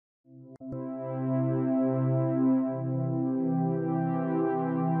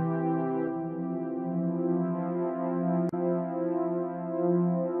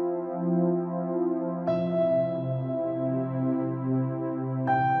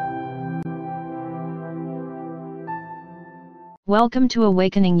Welcome to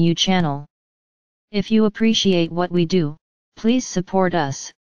Awakening You channel. If you appreciate what we do, please support us.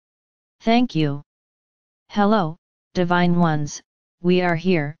 Thank you. Hello, Divine Ones, we are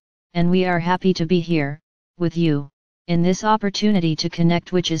here, and we are happy to be here, with you, in this opportunity to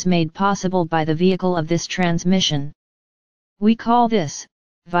connect, which is made possible by the vehicle of this transmission. We call this,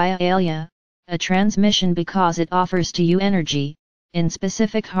 via Alia, a transmission because it offers to you energy, in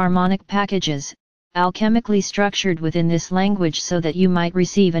specific harmonic packages, alchemically structured within this language so that you might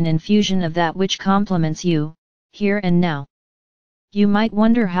receive an infusion of that which complements you, here and now. You might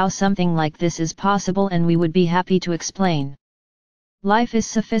wonder how something like this is possible, and we would be happy to explain. Life is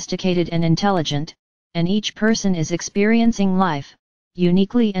sophisticated and intelligent, and each person is experiencing life,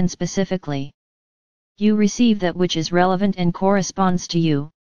 uniquely and specifically. You receive that which is relevant and corresponds to you,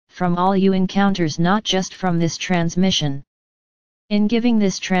 from all you encounters, not just from this transmission. In giving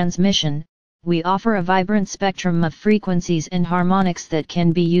this transmission, we offer a vibrant spectrum of frequencies and harmonics that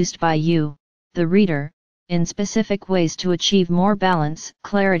can be used by you, the reader, in specific ways to achieve more balance,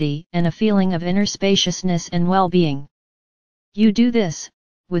 clarity, and a feeling of inner spaciousness and well-being. You do this,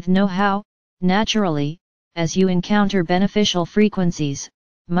 with know-how, naturally, as you encounter beneficial frequencies,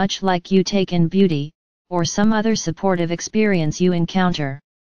 much like you take in beauty, or some other supportive experience you encounter.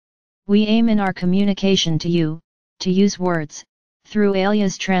 We aim in our communication to you, to use words, through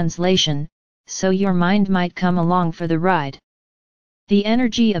Alia's translation, so your mind might come along for the ride. The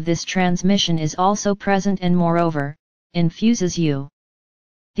energy of this transmission is also present and moreover, infuses you.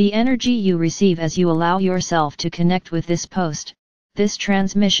 The energy you receive as you allow yourself to connect with this post, this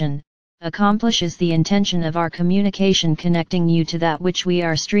transmission, accomplishes the intention of our communication, connecting you to that which we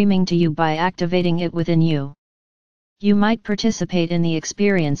are streaming to you by activating it within you. You might participate in the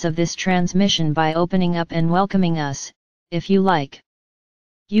experience of this transmission by opening up and welcoming us, if you like.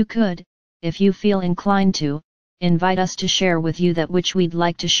 You could, if you feel inclined to, invite us to share with you that which we'd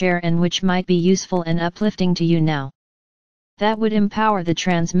like to share and which might be useful and uplifting to you now. That would empower the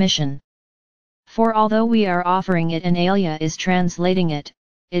transmission. For although we are offering it and Alia is translating it,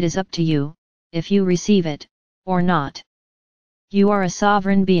 it is up to you, if you receive it, or not. You are a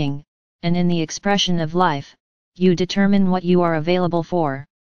sovereign being, and in the expression of life, you determine what you are available for.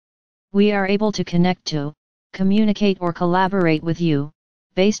 We are able to connect to, communicate or collaborate with you,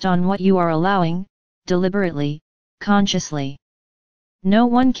 based on what you are allowing, deliberately, consciously. No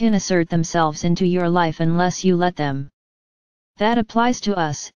one can assert themselves into your life unless you let them. That applies to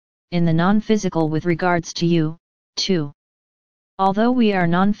us, in the non-physical with regards to you, too. Although we are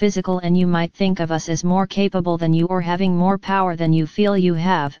non-physical and you might think of us as more capable than you or having more power than you feel you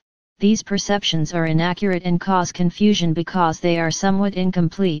have, these perceptions are inaccurate and cause confusion because they are somewhat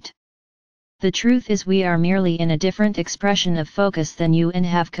incomplete. The truth is we are merely in a different expression of focus than you and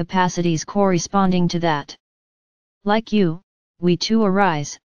have capacities corresponding to that. Like you, we too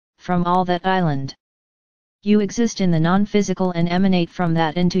arise, from all that island. You exist in the non-physical and emanate from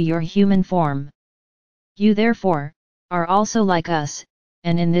that into your human form. You therefore, are also like us,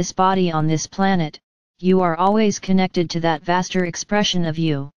 and in this body on this planet, you are always connected to that vaster expression of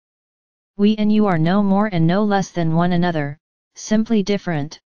you. We and you are no more and no less than one another, simply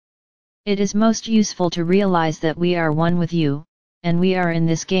different. It is most useful to realize that we are one with you, and we are in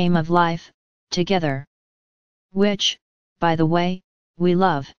this game of life, together. Which, by the way, we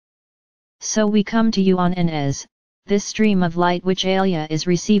love. So we come to you on and as, this stream of light which Alia is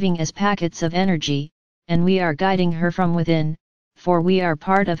receiving as packets of energy, and we are guiding her from within, for we are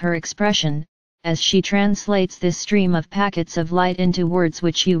part of her expression, as she translates this stream of packets of light into words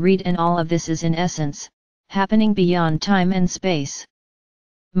which you read, and all of this is in essence, happening beyond time and space.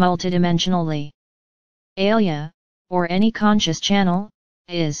 Multidimensionally. Alia, or any conscious channel,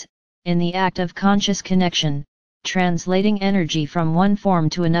 is, in the act of conscious connection, translating energy from one form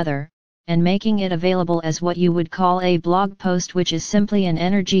to another, and making it available as what you would call a blog post, which is simply an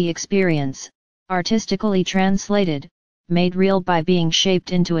energy experience, artistically translated, made real by being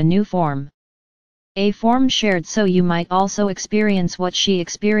shaped into a new form. A form shared so you might also experience what she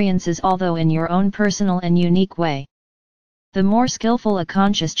experiences, although in your own personal and unique way. The more skillful a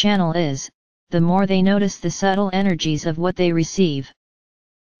conscious channel is, the more they notice the subtle energies of what they receive.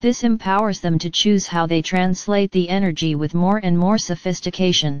 This empowers them to choose how they translate the energy with more and more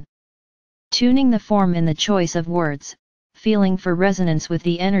sophistication. Tuning the form in the choice of words, feeling for resonance with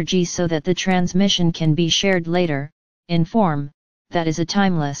the energy so that the transmission can be shared later, in form, that is a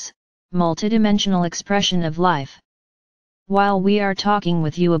timeless, multidimensional expression of life. While we are talking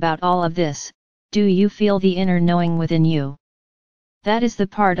with you about all of this, do you feel the inner knowing within you? That is the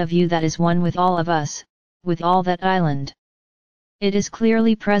part of you that is one with all of us, with all that island. It is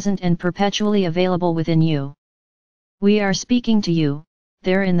clearly present and perpetually available within you. We are speaking to you,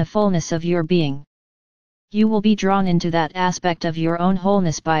 there in the fullness of your being. You will be drawn into that aspect of your own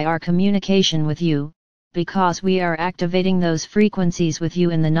wholeness by our communication with you, because we are activating those frequencies with you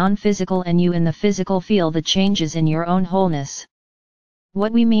in the non-physical, and you in the physical feel the changes in your own wholeness.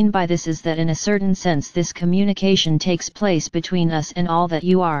 What we mean by this is that in a certain sense this communication takes place between us and all that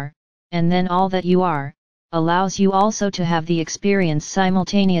you are, and then all that you are, allows you also to have the experience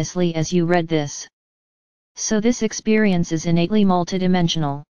simultaneously as you read this. So this experience is innately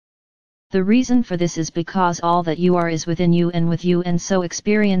multidimensional. The reason for this is because all that you are is within you and with you, and so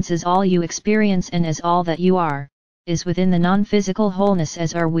experience is all you experience, and as all that you are, is within the non-physical wholeness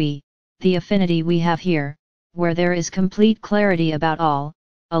as are we. The affinity we have here, where there is complete clarity about all,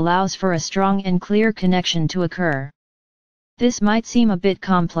 allows for a strong and clear connection to occur. This might seem a bit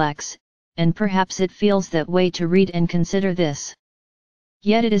complex, and perhaps it feels that way to read and consider this.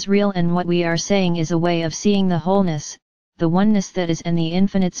 Yet it is real, and what we are saying is a way of seeing the wholeness, the oneness that is, and the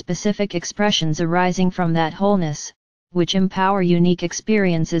infinite specific expressions arising from that wholeness, which empower unique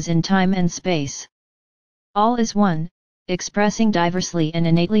experiences in time and space. All is one, expressing diversely and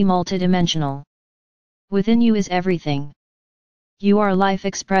innately multidimensional. Within you is everything. You are life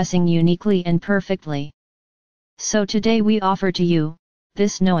expressing uniquely and perfectly. So today we offer to you,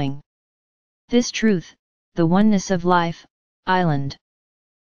 this knowing. This truth, the oneness of life, island.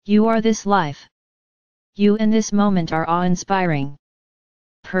 You are this life. You in this moment are awe-inspiring.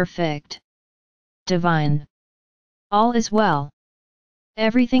 Perfect. Divine. All is well.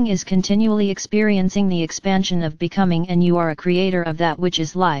 Everything is continually experiencing the expansion of becoming, and you are a creator of that which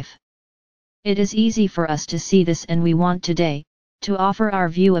is life. It is easy for us to see this, and we want today, to offer our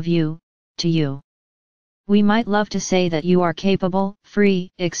view of you, to you. We might love to say that you are capable,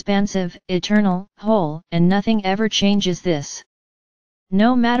 free, expansive, eternal, whole, and nothing ever changes this.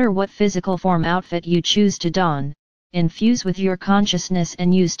 No matter what physical form outfit you choose to don, infuse with your consciousness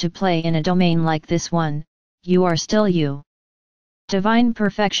and use to play in a domain like this one, you are still you. Divine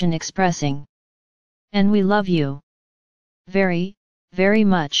perfection expressing. And we love you. Very, very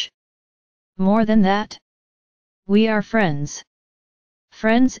much. More than that. We are friends.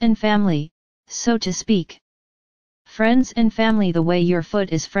 Friends and family, so to speak. Friends and family the way your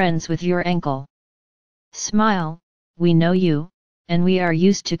foot is friends with your ankle. Smile, we know you, and we are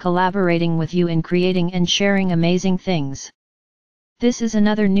used to collaborating with you in creating and sharing amazing things. This is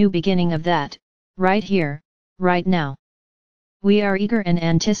another new beginning of that, right here, right now. We are eager and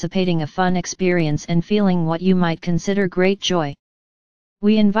anticipating a fun experience and feeling what you might consider great joy.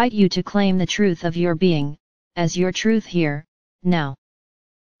 We invite you to claim the truth of your being, as your truth here, now.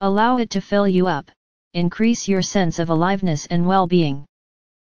 Allow it to fill you up, increase your sense of aliveness and well-being.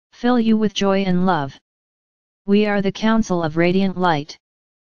 Fill you with joy and love. We are the Council of Radiant Light.